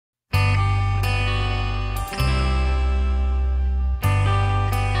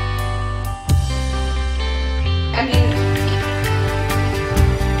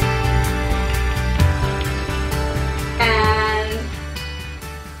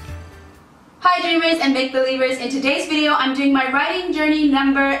Hi dreamers and make-believers, in today's video I'm doing my writing journey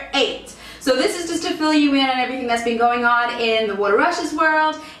number 8. So this is just to fill you in on everything that's been going on in the Water Rushes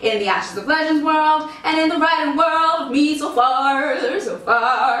world, in the Ashes of Legends world, and in the writing world of me so far.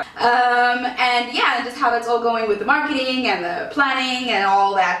 And yeah, just how that's all going with the marketing and the planning and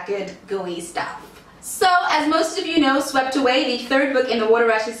all that good gooey stuff. So, as most of you know, Swept Away, the third book in the Water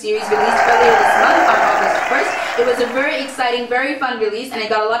Rushes series, released earlier this month on August 1st. It was a very exciting, very fun release, and it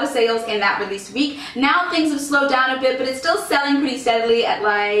got a lot of sales in that release week. Now things have slowed down a bit, but it's still selling pretty steadily at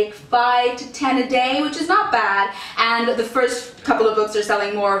like 5 to 10 a day, which is not bad. And the first couple of books are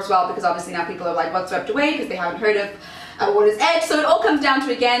selling more as well, because obviously now people are like, what's Swept Away? Because they haven't heard of Water's Edge. So it all comes down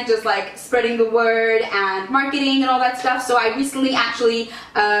to, again, just like spreading the word and marketing and all that stuff. So I recently actually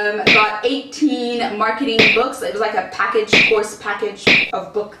got 18 marketing books. It was like a course package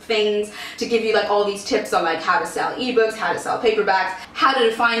of book things to give you like all these tips on like how to sell ebooks, how to sell paperbacks, how to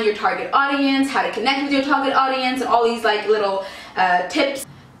define your target audience, how to connect with your target audience, and all these like little tips.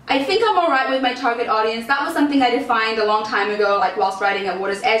 I think I'm alright with my target audience. That was something I defined a long time ago, like whilst writing at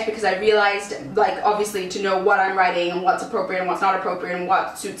Water's Edge, because I realized, like, obviously to know what I'm writing and what's appropriate and what's not appropriate and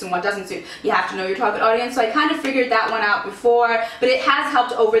what suits and what doesn't suit, you have to know your target audience. So I kind of figured that one out before, but it has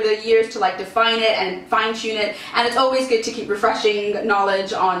helped over the years to like define it and fine-tune it, and it's always good to keep refreshing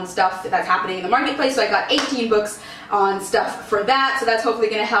knowledge on stuff that's happening in the marketplace. So I got 18 books on stuff for that, so that's hopefully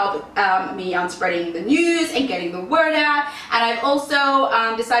going to help me on spreading the news and getting the word out. And I've also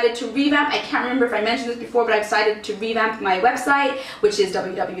decided to revamp, I can't remember if I mentioned this before, but I've decided to revamp my website, which is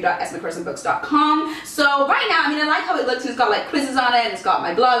www.smcphersonbooks.com. So right now, I mean, I like how it looks, and it's got like quizzes on it, and it's got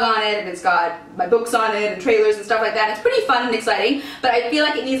my blog on it, and it's got my books on it, and trailers and stuff like that. It's pretty fun and exciting, but I feel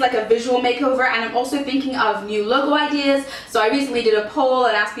like it needs like a visual makeover, and I'm also thinking of new logo ideas. So I recently did a poll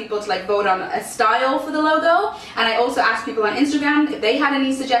and asked people to like vote on a style for the logo, and I also asked people on Instagram if they had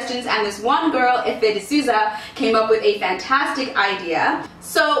any suggestions, and this one girl, Ife D'Souza, came up with a fantastic idea.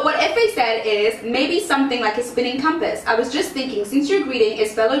 So what Ife said is maybe something like a spinning compass. I was just thinking, since your greeting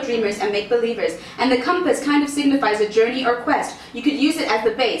is fellow dreamers and make-believers, and the compass kind of signifies a journey or quest, you could use it as the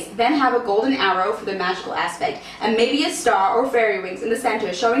base, then have a golden arrow for the magical aspect, and maybe a star or fairy wings in the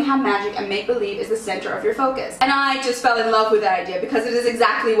center, showing how magic and make-believe is the center of your focus. And I just fell in love with that idea, because it is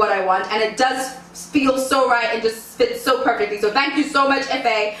exactly what I want, and it does feel so right and just fits so perfectly. So thank you so much,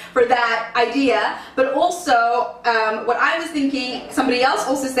 Ife, for that idea. But also, what I was thinking, somebody else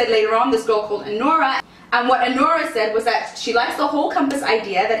also said later on, this girl called Honora. And what Honora said was that she likes the whole compass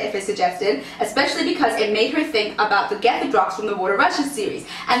idea that Ife suggested, especially because it made her think about the Gether drops from the Water Rushes series.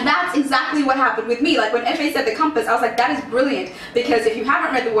 And that's exactly what happened with me. Like when Ife said the compass, I was like, that is brilliant, because if you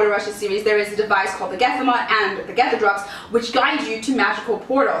haven't read the Water Rushes series, there is a device called the Gethermot and the Gether drops, which guide you to magical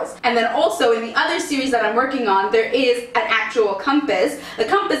portals. And then also in the other series that I'm working on, there is an actual compass. The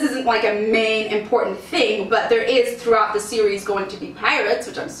compass isn't like a main important thing, but there is throughout the series going to be pirates,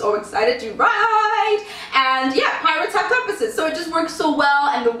 which I'm so excited to write. And yeah, pirates have compasses, so it just works so well,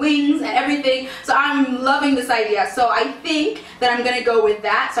 and the wings and everything. So I'm loving this idea. So I think that I'm gonna go with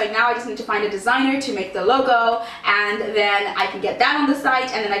that. So now I just need to find a designer to make the logo, and then I can get that on the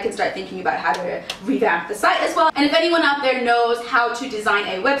site, and then I can start thinking about how to revamp the site as well. And if anyone out there knows how to design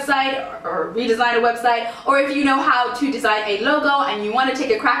a website or redesign a website, or if you know how to design a logo and you want to take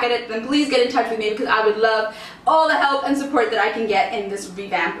a crack at it, then please get in touch with me, because I would love all the help and support that I can get in this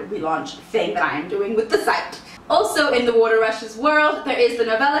revamp, relaunch thing that I am doing with the site. Also in the Water Rushes world, there is the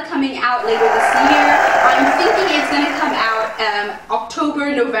novella coming out later this year. I'm thinking it's going to come out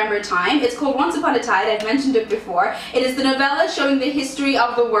October, November time. It's called Once Upon a Tide. I've mentioned it before. It is the novella showing the history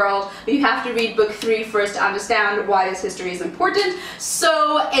of the world, but you have to read book 3 first to understand why this history is important.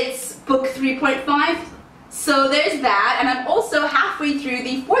 So it's book 3.5. So there's that, and I'm also halfway through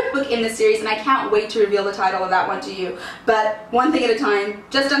the 4th book in the series, and I can't wait to reveal the title of that one to you. But one thing at a time,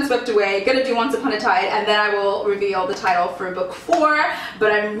 just done Swept Away, gonna do Once Upon a Tide, and then I will reveal the title for book 4.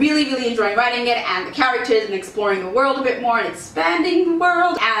 But I'm really, really enjoying writing it, and the characters, and exploring the world a bit more, and expanding the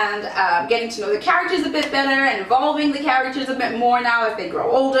world, and getting to know the characters a bit better, and evolving the characters a bit more now as they grow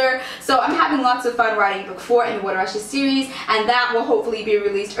older. So I'm having lots of fun writing book 4 in the Water Rushes series, and that will hopefully be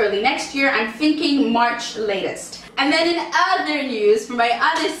released early next year. I'm thinking March latest. And then in other news from my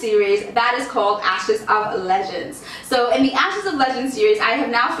other series, that is called Ashes of Legends. So in the Ashes of Legends series, I have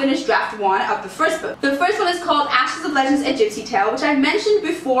now finished draft 1 of the first book. The first one is called Ashes of Legends, A Gypsy Tale, which I mentioned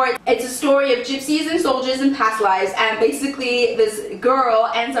before. It's a story of gypsies and soldiers in past lives, and basically this girl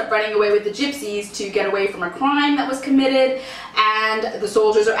ends up running away with the gypsies to get away from a crime that was committed, and the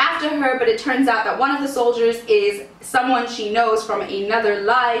soldiers are after her, but it turns out that one of the soldiers is someone she knows from another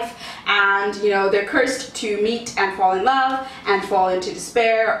life, and you know, they're cursed to meet and and fall in love and fall into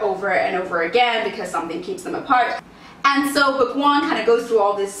despair over and over again because something keeps them apart. And so book one kind of goes through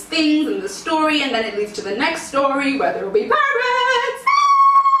all these things and the story, and then it leads to the next story where there will be pirates.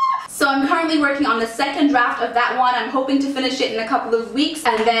 So I'm currently working on the second draft of that one. I'm hoping to finish it in a couple of weeks,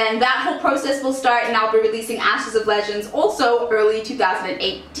 and then that whole process will start, and I'll be releasing Ashes of Legends also early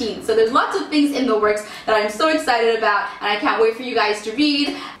 2018. So there's lots of things in the works that I'm so excited about, and I can't wait for you guys to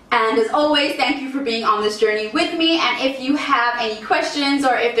read. And as always, thank you for being on this journey with me, and if you have any questions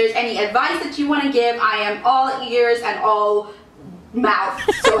or if there's any advice that you want to give, I am all ears and all mouth,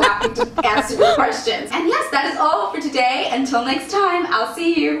 so happy to answer your questions. And yes, that is all for today. Until next time, I'll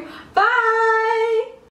see you. Bye!